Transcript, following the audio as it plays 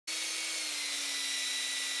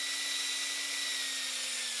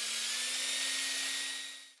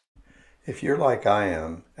If you're like I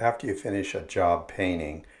am, after you finish a job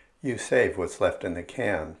painting, you save what's left in the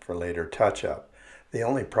can for later touch-up. The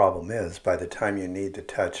only problem is, by the time you need to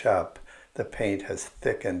touch up, the paint has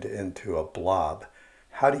thickened into a blob.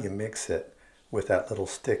 How do you mix it with that little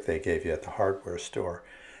stick they gave you at the hardware store?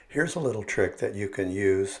 Here's a little trick that you can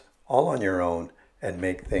use all on your own and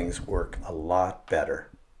make things work a lot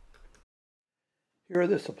better. Here are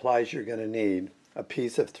the supplies you're going to need. A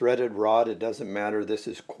piece of threaded rod, it doesn't matter, this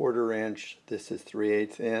is 1/4 inch, this is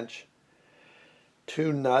 3/8 inch.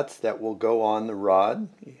 2 nuts that will go on the rod,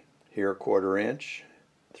 here 1/4 inch,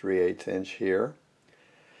 3/8 inch here.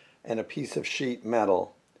 And a piece of sheet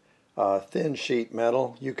metal, thin sheet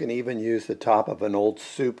metal. You can even use the top of an old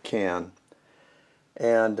soup can.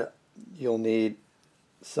 And you'll need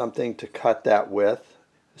something to cut that with.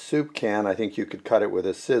 Soup can, I think you could cut it with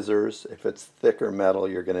a scissors. If it's thicker metal,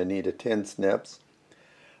 you're going to need a tin snips,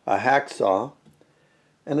 a hacksaw,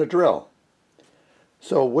 and a drill.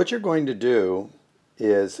 So what you're going to do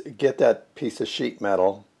is get that piece of sheet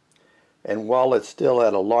metal, and while it's still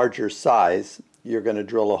at a larger size, you're going to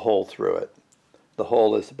drill a hole through it. The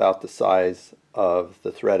hole is about the size of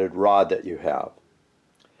the threaded rod that you have.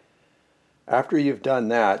 After you've done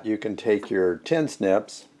that, you can take your tin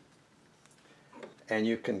snips and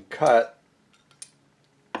you can cut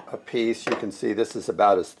a piece. You can see this is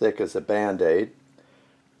about as thick as a Band-Aid.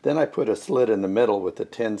 Then I put a slit in the middle with the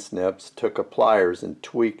tin snips, took a pliers and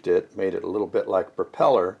tweaked it, made it a little bit like a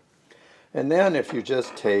propeller. And then if you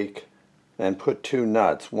just take and put 2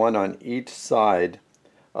 nuts, one on each side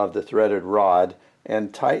of the threaded rod,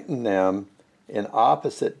 and tighten them in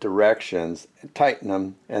opposite directions, tighten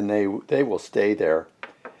them, and they will stay there.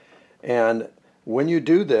 And when you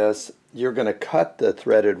do this, you're going to cut the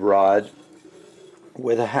threaded rod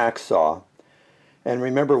with a hacksaw. And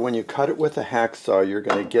remember, when you cut it with a hacksaw, you're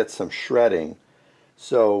going to get some shredding.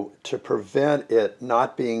 So to prevent it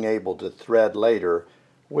not being able to thread later,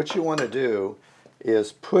 what you want to do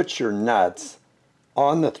is put your nuts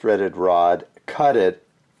on the threaded rod, cut it,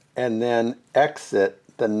 and then exit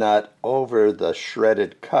the nut over the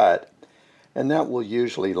shredded cut. And that will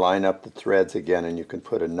usually line up the threads again, and you can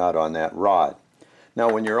put a nut on that rod. Now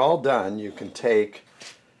when you're all done, you can take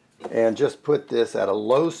and just put this at a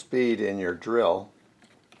low speed in your drill.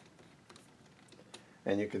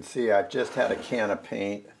 And you can see I've just had a can of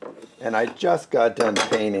paint, and I just got done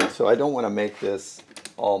painting, so I don't want to make this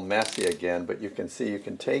all messy again, but you can see you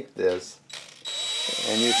can take this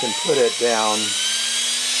and you can put it down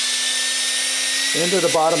into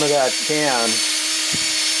the bottom of that can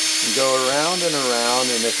and go around and around,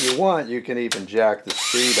 and if you want, you can even jack the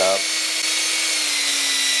speed up.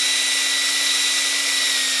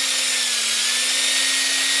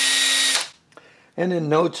 And in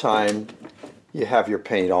no time, you have your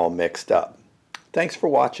paint all mixed up. Thanks for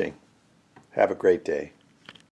watching. Have a great day.